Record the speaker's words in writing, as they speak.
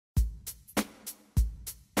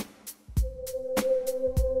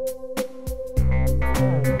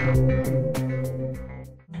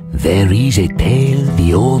There is a tale,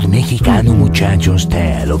 the old Mexicano muchachos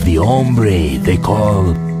tell of the hombre they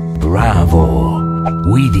call Bravo,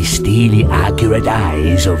 with the steely accurate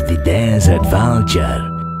eyes of the desert vulture,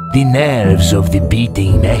 the nerves of the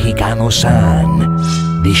beating Mexicano sun,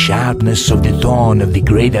 the sharpness of the thorn of the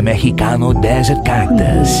greater Mexicano desert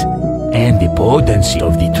cactus, and the potency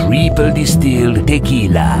of the triple distilled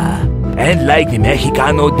tequila. And like the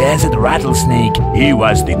Mexicano desert rattlesnake, he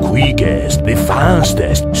was the quickest, the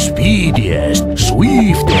fastest, speediest,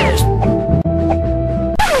 swiftest.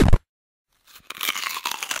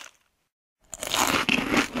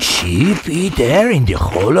 Sheep eat there in the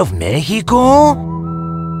whole of Mexico?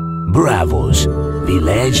 Bravos, the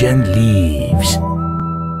legend lives.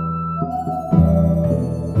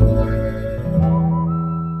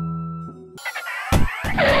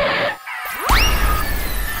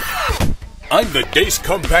 I'm the Dace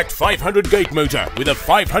Compact 500 gate motor with a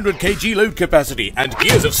 500 kg load capacity and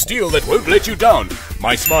gears of steel that won't let you down.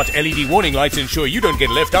 My smart LED warning lights ensure you don't get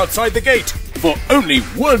left outside the gate. For only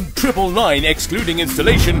 $1,999 excluding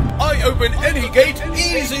installation, I open any gate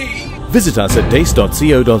easy. Visit us at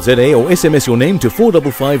dace.co.za or SMS your name to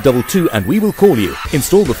 45522 and we will call you.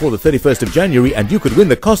 Install before the 31st of January and you could win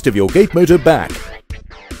the cost of your gate motor back.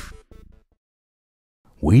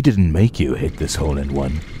 We didn't make you hit this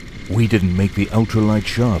hole-in-one. We didn't make the ultralight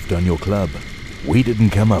shaft on your club. We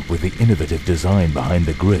didn't come up with the innovative design behind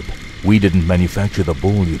the grip. We didn't manufacture the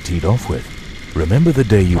ball you teed off with. Remember the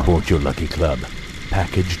day you bought your lucky club?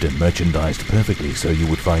 Packaged and merchandised perfectly so you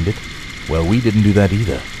would find it? Well, we didn't do that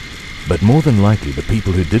either. But more than likely the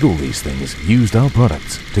people who did all these things used our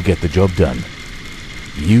products to get the job done.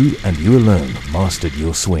 You and you alone mastered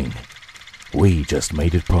your swing. We just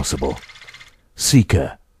made it possible.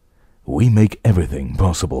 Seeker. We make everything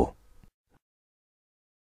possible.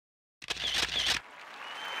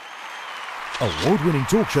 Award-winning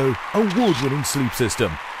talk show, award-winning sleep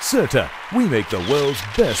system. Serta, we make the world's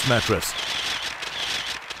best mattress.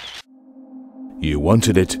 You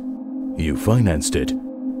wanted it. You financed it.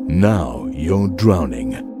 Now you're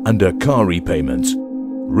drowning under car repayments,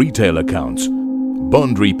 retail accounts,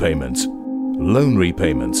 bond repayments, loan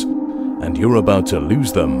repayments, and you're about to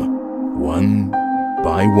lose them one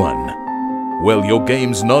by one. Well, your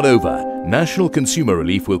game's not over. National Consumer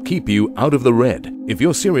Relief will keep you out of the red. If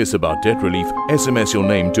you're serious about debt relief, SMS your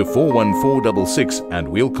name to 41466 and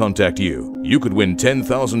we'll contact you. You could win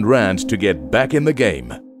 10,000 Rand to get back in the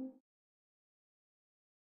game.